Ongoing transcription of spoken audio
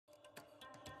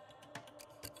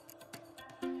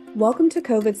Welcome to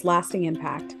COVID's Lasting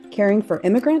Impact, Caring for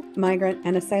Immigrant, Migrant,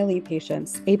 and Asylee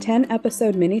Patients, a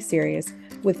 10-episode mini-series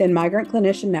within Migrant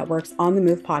Clinician Network's On the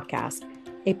Move podcast,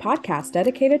 a podcast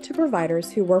dedicated to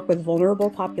providers who work with vulnerable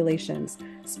populations,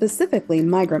 specifically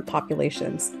migrant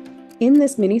populations. In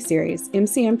this mini-series,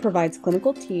 MCN provides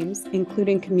clinical teams,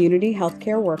 including community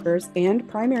healthcare workers and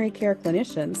primary care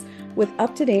clinicians, with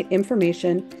up-to-date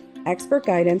information, expert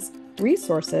guidance,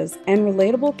 resources, and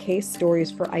relatable case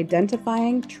stories for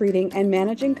identifying, treating, and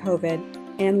managing COVID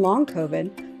and long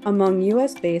COVID among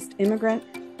U.S.-based immigrant,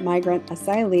 migrant,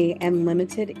 asylee, and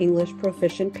limited English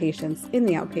proficient patients in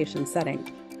the outpatient setting.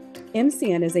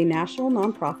 MCN is a national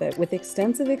nonprofit with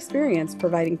extensive experience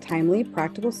providing timely,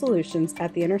 practical solutions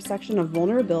at the intersection of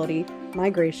vulnerability,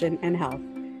 migration, and health.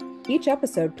 Each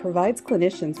episode provides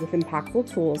clinicians with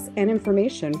impactful tools and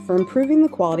information for improving the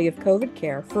quality of COVID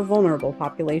care for vulnerable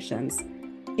populations.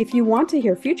 If you want to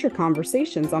hear future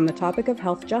conversations on the topic of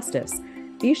health justice,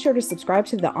 be sure to subscribe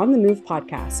to the On the Move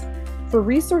podcast. For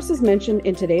resources mentioned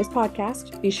in today's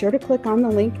podcast, be sure to click on the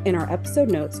link in our episode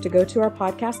notes to go to our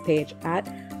podcast page at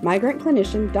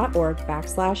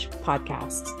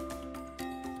migrantclinician.org/podcasts.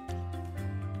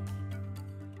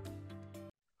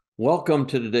 Welcome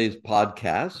to today's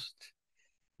podcast.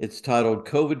 It's titled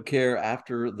COVID Care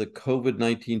After the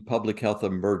COVID-19 Public Health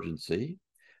Emergency,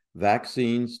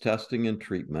 Vaccines, Testing, and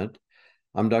Treatment.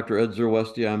 I'm Dr. Ed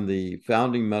Zuroweste. I'm the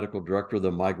founding medical director of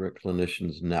the Migrant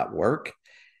Clinicians Network.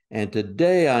 And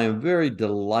today I am very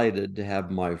delighted to have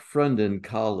my friend and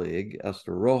colleague,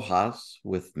 Esther Rojas,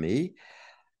 with me.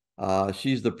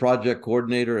 She's the project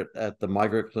coordinator at the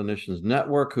Migrant Clinicians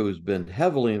Network, who's been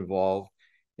heavily involved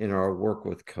in our work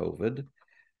with COVID.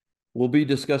 We'll be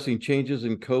discussing changes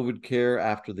in COVID care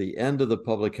after the end of the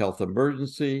public health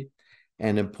emergency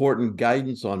and important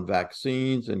guidance on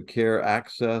vaccines and care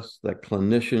access that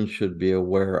clinicians should be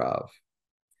aware of.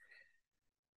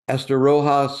 Esther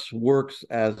Rojas works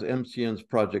as MCN's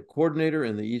project coordinator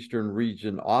in the Eastern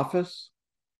Region office.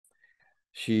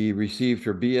 She received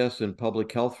her BS in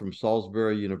public health from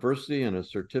Salisbury University and a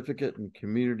certificate in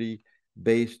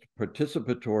community-based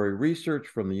participatory research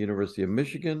from the University of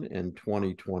Michigan in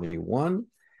 2021.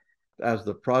 As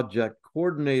the project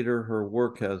coordinator, her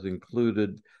work has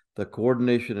included the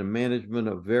coordination and management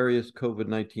of various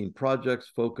COVID-19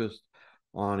 projects focused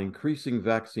on increasing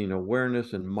vaccine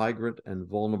awareness in migrant and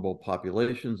vulnerable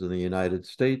populations in the United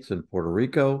States and Puerto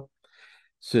Rico.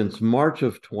 Since March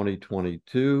of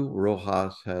 2022,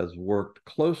 Rojas has worked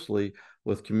closely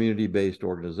with community-based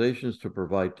organizations to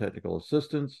provide technical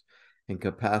assistance and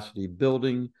capacity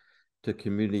building to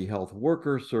community health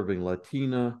workers serving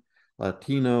Latino,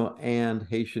 and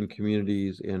Haitian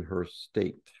communities in her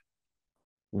state.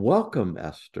 Welcome,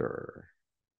 Esther.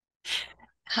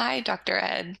 Hi, Dr.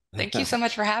 Ed. Thank you so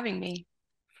much for having me.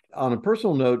 On a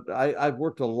personal note, I've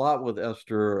worked a lot with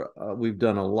Esther. We've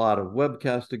done a lot of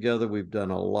webcasts together. We've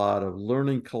done a lot of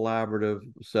learning collaborative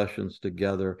sessions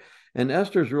together. And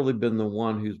Esther's really been the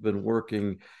one who's been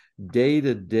working day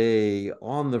to day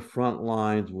on the front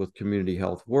lines with community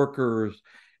health workers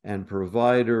and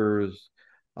providers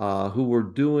who were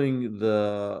doing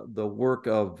the work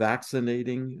of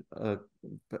vaccinating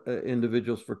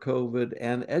individuals for COVID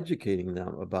and educating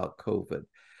them about COVID.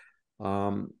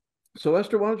 So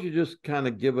Esther, why don't you just kind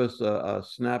of give us a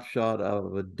snapshot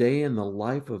of a day in the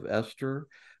life of Esther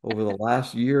over the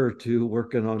last year or two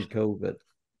working on COVID?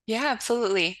 Yeah,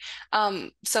 absolutely.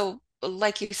 So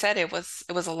like you said, it was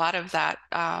a lot of that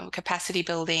capacity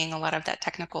building, a lot of that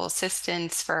technical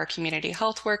assistance for our community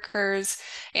health workers,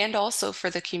 and also for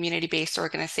the community-based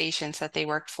organizations that they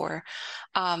worked for.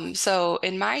 So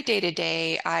in my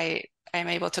day-to-day, I'm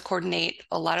able to coordinate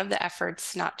a lot of the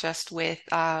efforts, not just with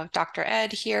Dr.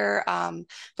 Ed here,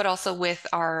 but also with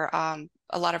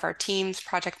a lot of our teams,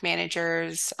 project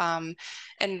managers. And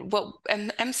what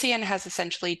MCN has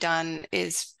essentially done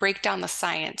is break down the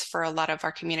science for a lot of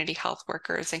our community health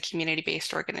workers and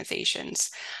community-based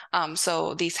organizations.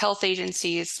 So these health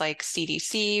agencies like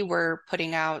CDC were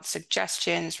putting out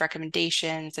suggestions,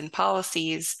 recommendations, and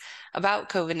policies about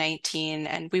COVID-19,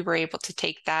 and we were able to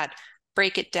take that,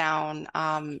 break it down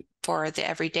for the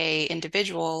everyday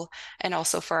individual and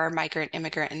also for our migrant,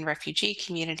 immigrant, and refugee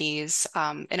communities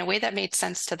in a way that made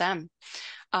sense to them.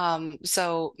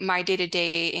 So my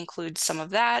day-to-day includes some of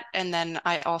that. And then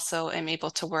I also am able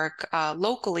to work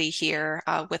locally here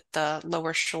with the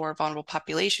Lower Shore Vulnerable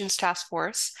Populations Task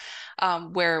Force,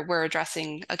 where we're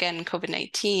addressing, again,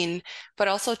 COVID-19, but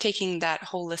also taking that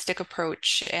holistic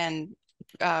approach and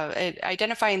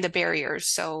identifying the barriers.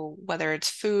 So whether it's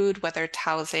food, whether it's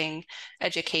housing,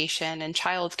 education, and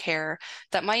childcare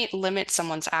that might limit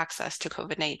someone's access to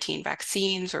COVID-19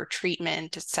 vaccines or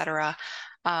treatment, et cetera.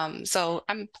 So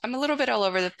I'm a little bit all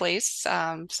over the place.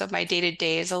 So my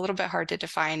day-to-day is a little bit hard to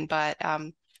define, but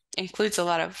includes a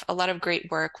lot of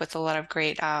great work with a lot of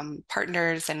great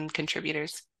partners and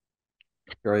contributors.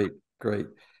 Great, great.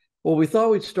 Well, we thought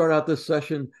we'd start out this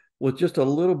session with just a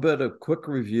little bit of quick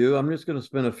review. I'm just going to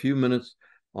spend a few minutes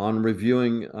on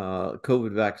reviewing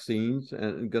COVID vaccines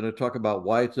and going to talk about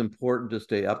why it's important to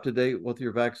stay up to date with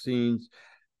your vaccines,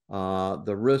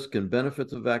 the risk and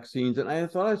benefits of vaccines. And I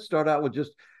thought I'd start out with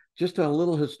just a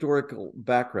little historical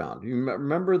background. You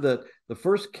remember that the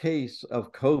first case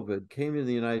of COVID came in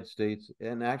the United States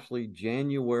in actually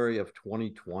January of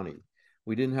 2020.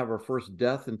 We didn't have our first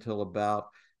death until about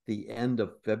the end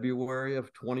of February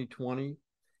of 2020.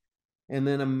 And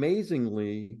then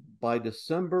amazingly, by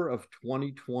December of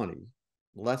 2020,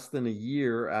 less than a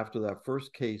year after that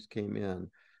first case came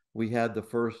in, we had the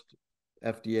first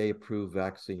FDA-approved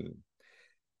vaccine.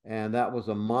 And that was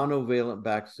a monovalent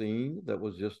vaccine that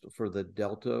was just for the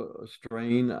Delta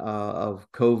strain of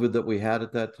COVID that we had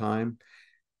at that time.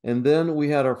 And then we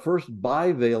had our first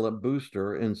bivalent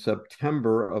booster in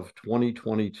September of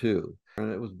 2022.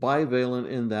 And it was bivalent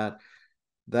in that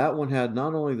one had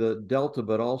not only the Delta,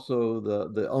 but also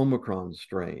the Omicron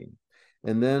strain.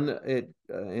 And then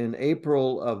in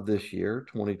April of this year,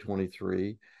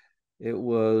 2023, it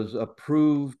was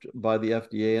approved by the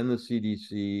FDA and the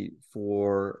CDC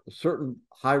for certain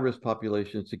high-risk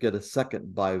populations to get a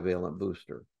second bivalent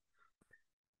booster.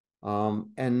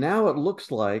 And now it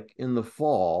looks like in the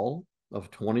fall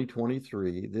of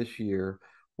 2023, this year,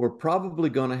 we're probably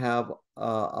going to have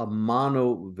a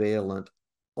monovalent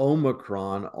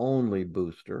Omicron-only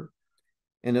booster.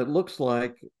 And it looks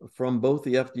like from both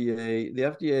the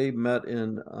FDA met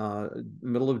in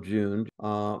middle of June,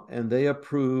 and they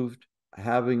approved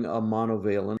having a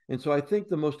monovalent. And so I think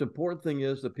the most important thing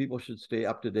is that people should stay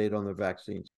up to date on their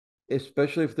vaccines,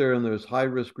 especially if they're in those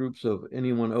high-risk groups of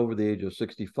anyone over the age of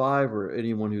 65 or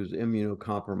anyone who's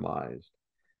immunocompromised.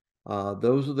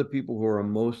 Those are the people who are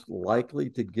most likely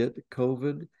to get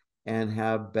COVID and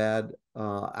have bad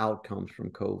outcomes from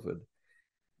COVID.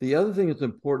 The other thing that's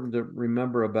important to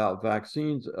remember about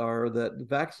vaccines are that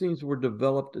vaccines were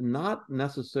developed not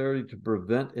necessarily to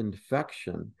prevent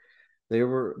infection. They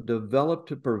were developed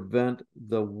to prevent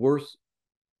the worst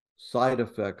side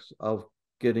effects of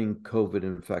getting COVID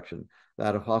infection,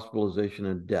 that of hospitalization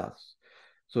and deaths.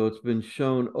 So it's been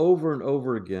shown over and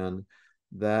over again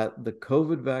that the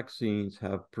COVID vaccines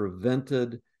have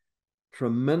prevented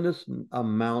tremendous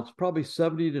amounts, probably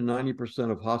 70 to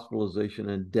 90% of hospitalization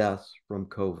and deaths from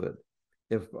COVID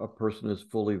if a person is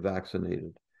fully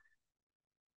vaccinated.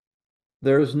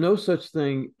 There is no such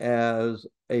thing as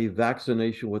a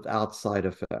vaccination without side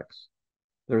effects.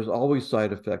 There's always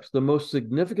side effects. The most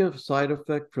significant side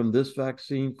effect from this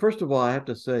vaccine, first of all, I have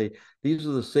to say, these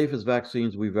are the safest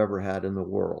vaccines we've ever had in the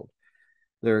world.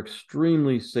 They're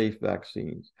extremely safe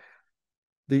vaccines.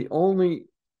 The only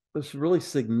really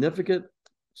significant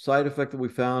side effect that we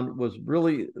found was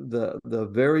really the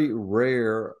very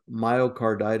rare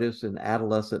myocarditis in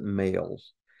adolescent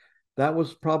males. That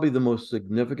was probably the most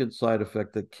significant side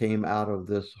effect that came out of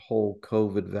this whole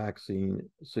COVID vaccine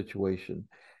situation.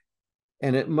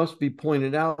 And it must be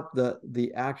pointed out that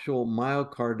the actual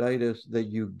myocarditis that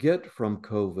you get from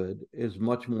COVID is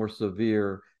much more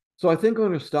severe. So I think I'm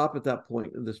going to stop at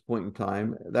this point in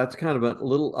time. That's kind of a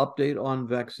little update on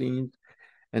vaccines.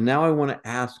 And now I want to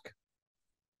ask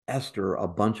Esther a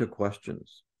bunch of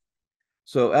questions.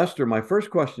 So Esther, my first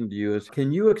question to you is,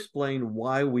 can you explain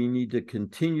why we need to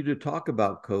continue to talk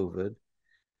about COVID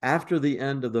after the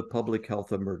end of the public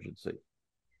health emergency?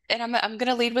 And I'm going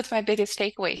to lead with my biggest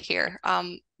takeaway here.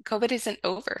 COVID isn't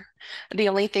over. The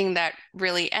only thing that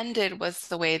really ended was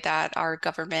the way that our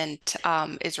government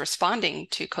is responding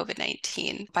to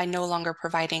COVID-19 by no longer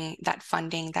providing that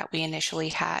funding that we initially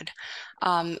had.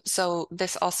 So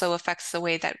this also affects the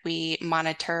way that we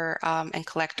monitor and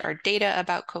collect our data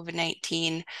about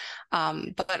COVID-19,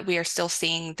 but we are still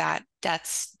seeing that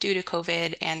deaths due to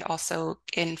COVID and also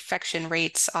infection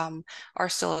rates are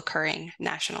still occurring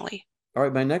nationally. All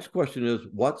right, my next question is,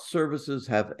 what services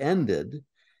have ended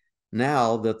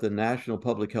now that the national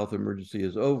public health emergency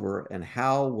is over, and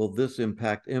how will this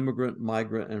impact immigrant,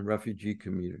 migrant, and refugee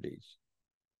communities?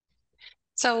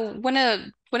 So one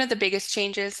of the biggest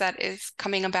changes that is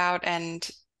coming about, and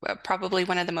probably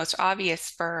one of the most obvious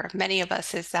for many of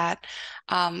us is that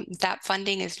that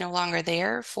funding is no longer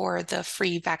there for the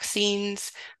free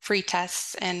vaccines, free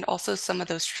tests, and also some of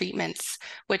those treatments,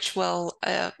 which will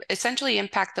essentially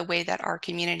impact the way that our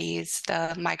communities,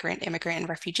 the migrant, immigrant, and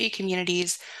refugee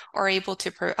communities, are able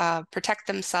to protect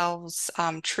themselves,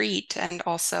 treat, and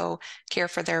also care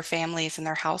for their families and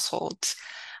their households.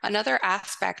 Another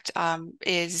aspect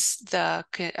is the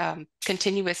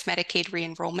continuous Medicaid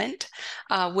re-enrollment,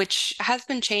 which has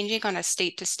been changing on a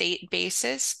state-to-state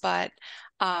basis, but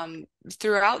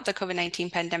throughout the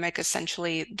COVID-19 pandemic,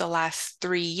 essentially the last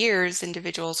 3 years,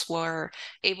 individuals were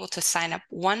able to sign up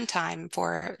one time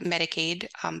for Medicaid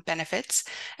benefits,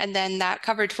 and then that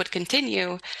coverage would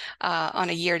continue on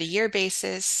a year-to-year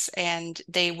basis, and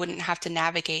they wouldn't have to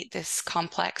navigate this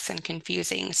complex and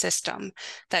confusing system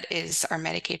that is our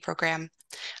Medicaid program.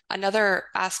 Another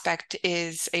aspect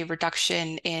is a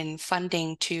reduction in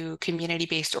funding to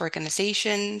community-based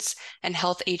organizations and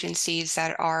health agencies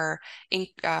that are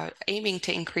aiming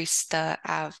to increase the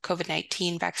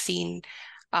COVID-19 vaccine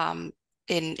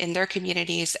in their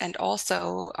communities, and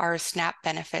also our SNAP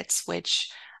benefits,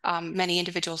 which many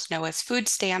individuals know as food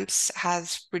stamps,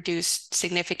 has reduced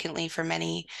significantly for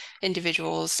many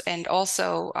individuals, and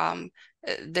also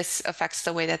this affects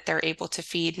the way that they're able to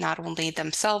feed not only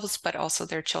themselves but also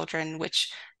their children,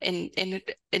 which in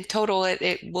total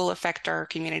it will affect our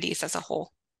communities as a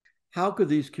whole. How could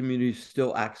these communities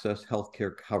still access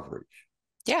healthcare coverage?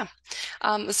 Yeah.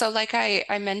 So like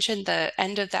I mentioned, the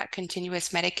end of that continuous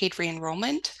Medicaid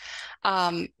re-enrollment,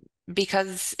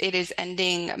 because it is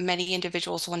ending, many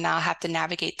individuals will now have to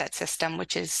navigate that system,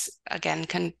 which is, again,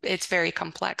 it's very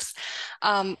complex.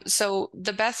 So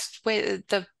the best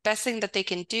thing that they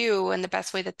can do, and the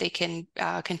best way that they can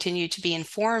continue to be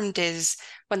informed, is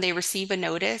when they receive a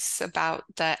notice about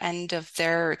the end of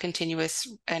their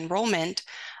continuous enrollment,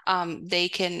 they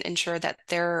can ensure that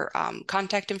their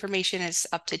contact information is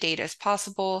up to date as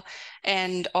possible,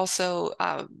 and also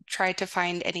try to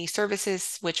find any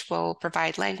services which will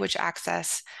provide language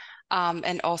access,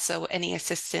 and also any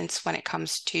assistance when it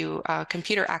comes to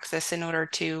computer access in order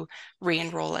to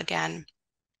re-enroll again.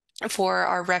 For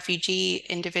our refugee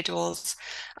individuals,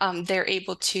 they're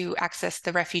able to access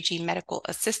the refugee medical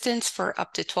assistance for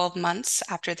up to 12 months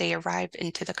after they arrive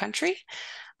into the country.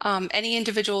 Any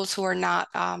individuals who are not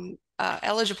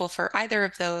eligible for either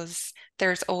of those,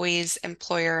 there's always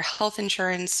employer health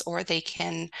insurance, or they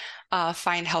can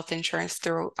find health insurance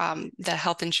through the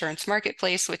health insurance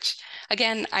marketplace, which,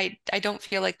 again, I don't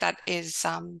feel like that is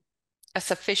a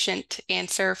sufficient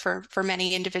answer for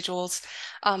many individuals.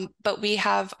 But we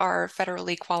have our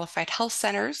federally qualified health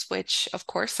centers, which of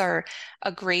course are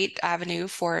a great avenue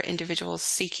for individuals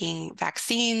seeking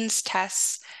vaccines,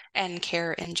 tests, and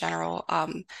care in general.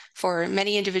 For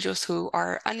many individuals who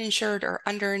are uninsured or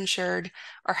underinsured,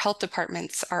 our health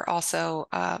departments are also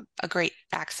a great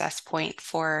access point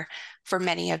for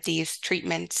many of these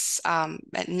treatments,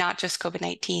 not just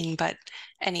COVID-19, but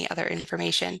any other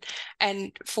information.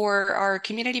 And for our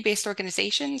community-based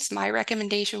organizations, my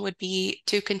recommendation would be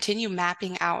to continue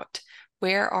mapping out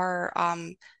where are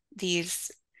these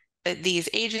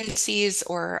agencies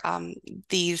or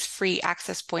these free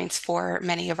access points for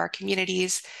many of our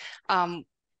communities,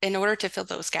 in order to fill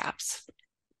those gaps.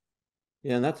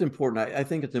 Yeah, and that's important. I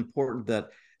think it's important that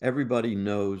everybody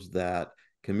knows that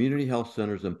community health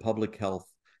centers and public health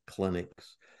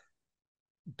clinics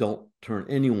don't turn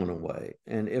anyone away.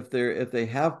 And if they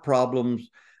have problems,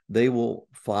 they will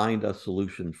find a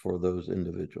solution for those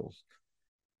individuals.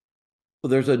 Well,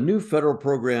 there's a new federal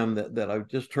program that I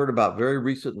just heard about very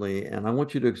recently, and I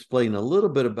want you to explain a little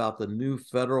bit about the new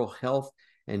Federal Health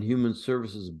and Human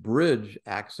Services Bridge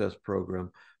Access Program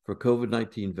for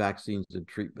COVID-19 vaccines and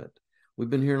treatment.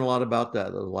 We've been hearing a lot about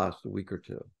that the last week or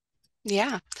two.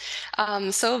 Yeah.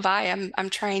 So have I. I'm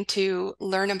trying to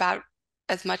learn about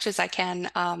as much as I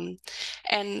can.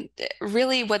 And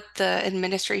really what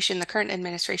the current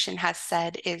administration has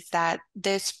said is that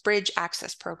this bridge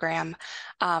access program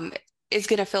is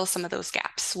going to fill some of those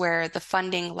gaps where the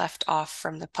funding left off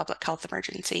from the public health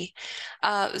emergency.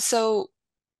 So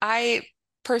I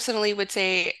personally would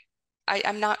say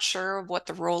I'm not sure what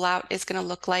the rollout is going to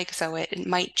look like, so it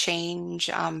might change.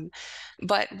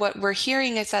 But what we're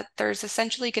hearing is that there's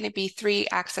essentially going to be 3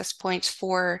 access points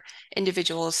for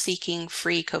individuals seeking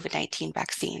free COVID-19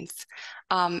 vaccines.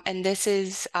 And this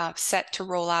is set to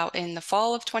roll out in the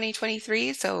fall of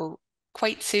 2023, so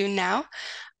quite soon now.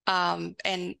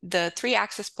 And the 3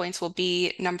 access points will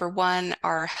be, number 1,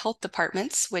 our health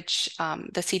departments, which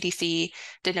the CDC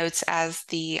denotes as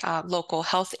the local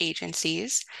health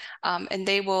agencies. And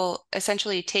they will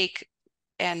essentially take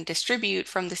and distribute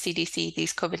from the CDC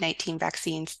these COVID-19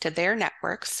 vaccines to their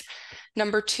networks.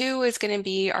 Number two is going to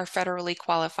be our federally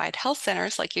qualified health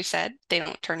centers. Like you said, they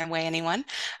don't turn away anyone,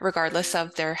 regardless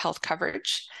of their health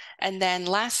coverage. And then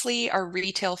lastly, our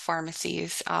retail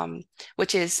pharmacies,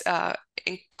 which is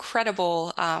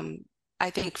incredible, I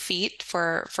think, feat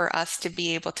for us to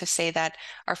be able to say that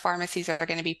our pharmacies are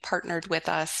going to be partnered with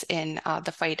us in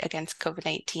the fight against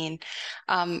COVID-19.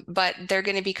 But they're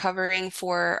going to be covering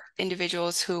for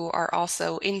individuals who are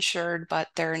also insured, but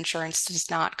their insurance does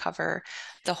not cover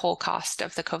the whole cost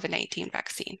of the COVID-19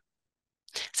 vaccine.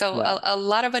 So Yeah. a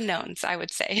lot of unknowns, I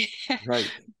would say. Right.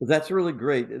 That's really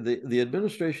great. The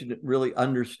administration really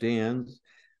understands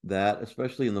that,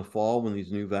 especially in the fall when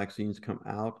these new vaccines come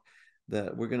out,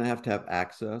 that we're going to have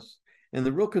access. And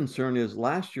the real concern is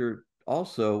last year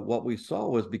also what we saw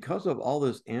was because of all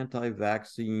this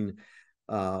anti-vaccine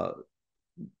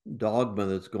dogma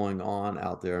that's going on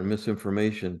out there and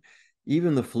misinformation,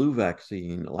 even the flu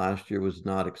vaccine last year was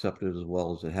not accepted as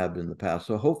well as it had been in the past.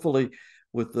 So hopefully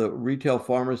with the retail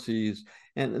pharmacies,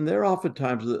 and they're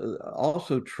oftentimes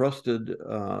also trusted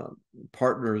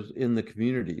partners in the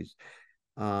communities,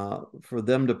 for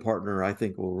them to partner, I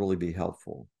think will really be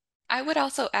helpful. I would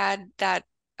also add that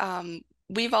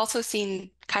we've also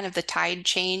seen kind of the tide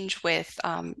change with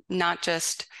not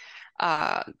just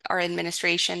our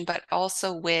administration, but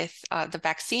also with the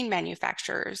vaccine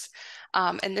manufacturers.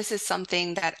 And this is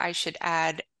something that I should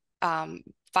add.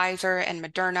 Pfizer and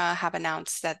Moderna have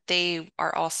announced that they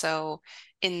are also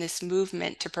in this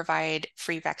movement to provide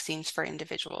free vaccines for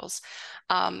individuals.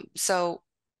 So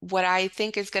what I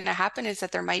think is going to happen is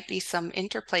that there might be some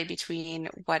interplay between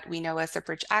what we know as the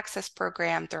Bridge Access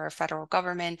Program through our federal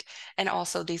government and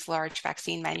also these large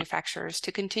vaccine manufacturers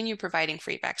to continue providing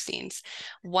free vaccines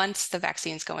once the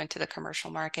vaccines go into the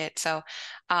commercial market. So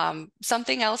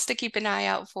something else to keep an eye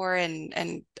out for,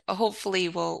 and hopefully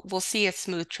we'll see a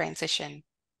smooth transition.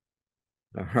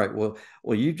 All right. Well,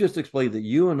 you just explained that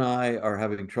you and I are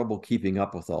having trouble keeping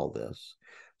up with all this.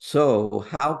 So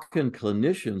how can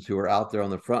clinicians who are out there on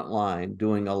the front line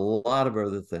doing a lot of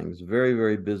other things, very,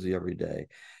 very busy every day,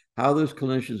 how are those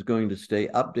clinicians going to stay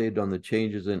updated on the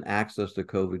changes in access to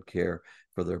COVID care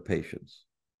for their patients?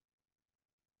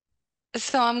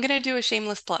 So I'm going to do a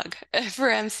shameless plug for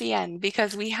MCN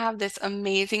because we have this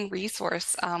amazing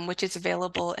resource, which is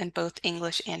available in both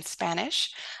English and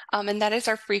Spanish. And that is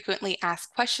our frequently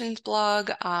asked questions blog,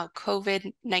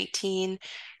 COVID-19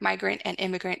 migrant and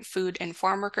immigrant food and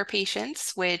farm worker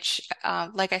patients, which,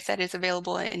 like I said, is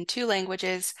available in 2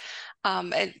 languages.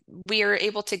 And we are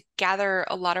able to gather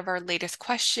a lot of our latest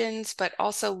questions, but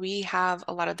also we have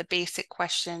a lot of the basic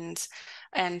questions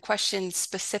and questions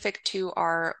specific to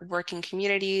our working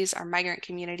communities, our migrant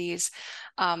communities,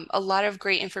 a lot of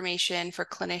great information for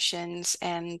clinicians.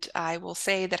 And I will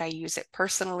say that I use it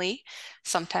personally.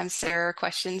 Sometimes there are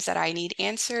questions that I need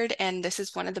answered, and this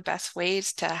is one of the best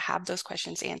ways to have those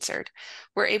questions answered.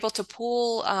 We're able to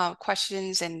pull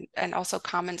questions and also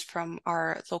comments from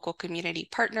our local community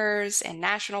partners and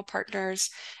national partners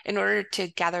in order to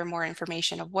gather more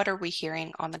information of what are we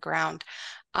hearing on the ground.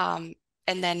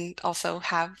 And then also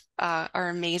have our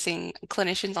amazing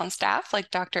clinicians on staff like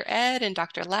Dr. Ed and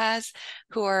Dr. Laz,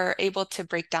 who are able to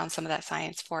break down some of that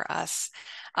science for us.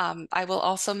 I will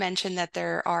also mention that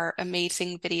there are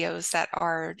amazing videos that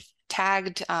are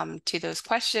tagged to those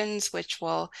questions, which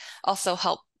will also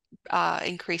help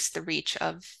increase the reach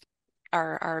of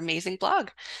our amazing blog.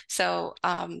 So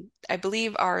I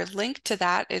believe our link to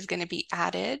that is going to be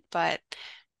added, but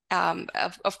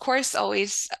of course,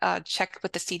 always check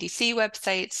with the CDC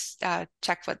websites,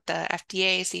 check what the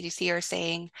FDA, CDC are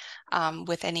saying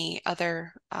with any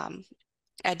other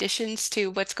additions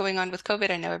to what's going on with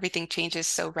COVID. I know everything changes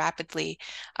so rapidly,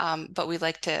 but we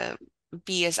like to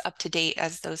be as up to date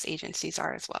as those agencies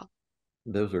are as well.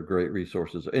 Those are great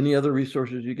resources. Any other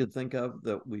resources you could think of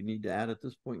that we need to add at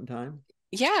this point in time?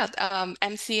 Yeah,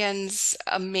 MCN's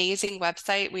amazing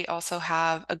website. We also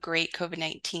have a great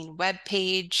COVID-19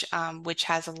 webpage, which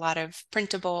has a lot of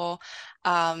printable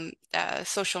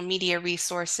social media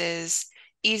resources,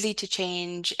 easy to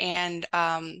change, and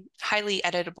highly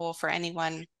editable for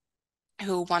anyone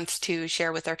who wants to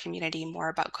share with our community more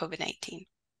about COVID-19.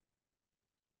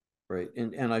 Right.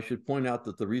 And I should point out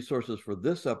that the resources for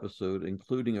this episode,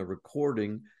 including a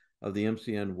recording of the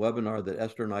MCN webinar that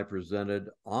Esther and I presented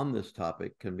on this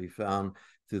topic, can be found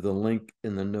through the link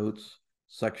in the notes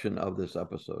section of this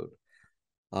episode.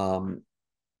 So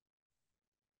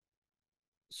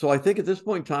I think at this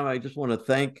point in time, I just want to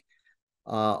thank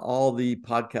all the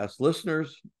podcast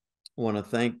listeners. I want to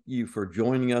thank you for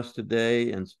joining us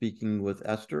today and speaking with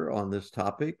Esther on this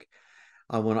topic.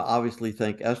 I want to obviously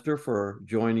thank Esther for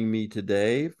joining me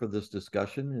today for this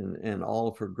discussion and all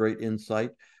of her great insight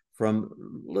from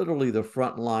literally the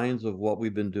front lines of what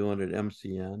we've been doing at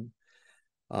MCN.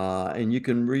 And you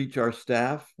can reach our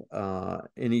staff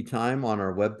anytime on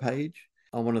our webpage.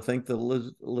 I want to thank the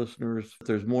listeners.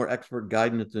 There's more expert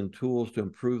guidance and tools to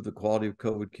improve the quality of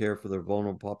COVID care for their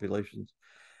vulnerable populations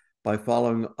by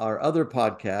following our other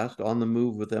podcast, On the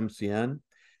Move with MCN,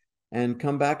 and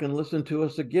come back and listen to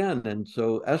us again. And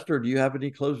so, Esther, do you have any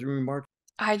closing remarks?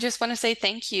 I just want to say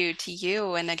thank you to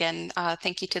you, and again,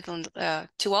 thank you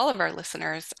to all of our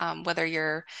listeners, whether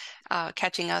you're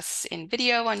catching us in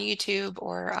video on YouTube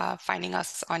or finding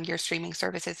us on your streaming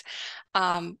services.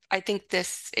 I think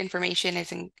this information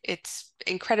it's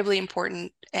incredibly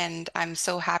important, and I'm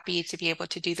so happy to be able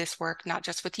to do this work, not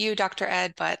just with you, Dr.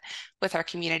 Ed, but with our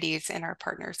communities and our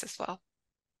partners as well.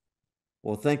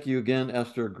 Well, thank you again,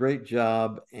 Esther. Great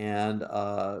job. And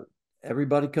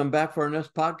everybody come back for our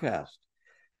next podcast.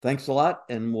 Thanks a lot,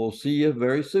 and we'll see you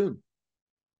very soon.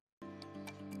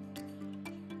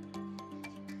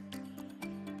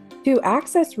 To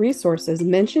access resources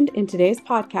mentioned in today's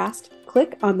podcast,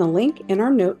 click on the link in our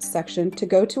notes section to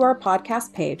go to our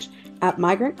podcast page at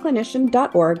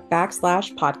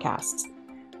migrantclinician.org/podcasts.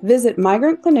 Visit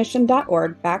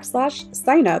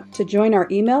migrantclinician.org/sign up to join our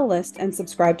email list and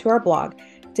subscribe to our blog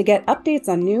to get updates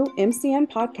on new MCN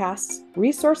podcasts,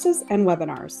 resources, and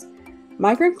webinars.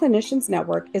 Migrant Clinicians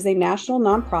Network is a national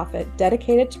nonprofit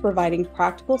dedicated to providing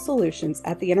practical solutions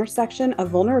at the intersection of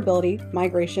vulnerability,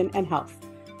 migration, and health.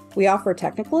 We offer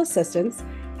technical assistance,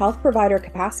 health provider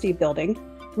capacity building,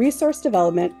 resource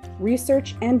development,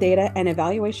 research and data and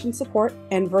evaluation support,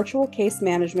 and virtual case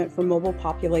management for mobile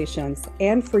populations,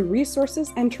 and free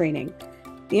resources and training.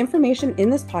 The information in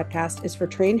this podcast is for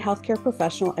trained healthcare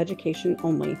professional education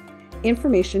only.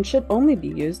 Information should only be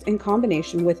used in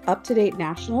combination with up-to-date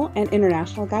national and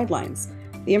international guidelines.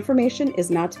 The information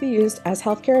is not to be used as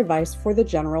healthcare advice for the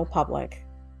general public.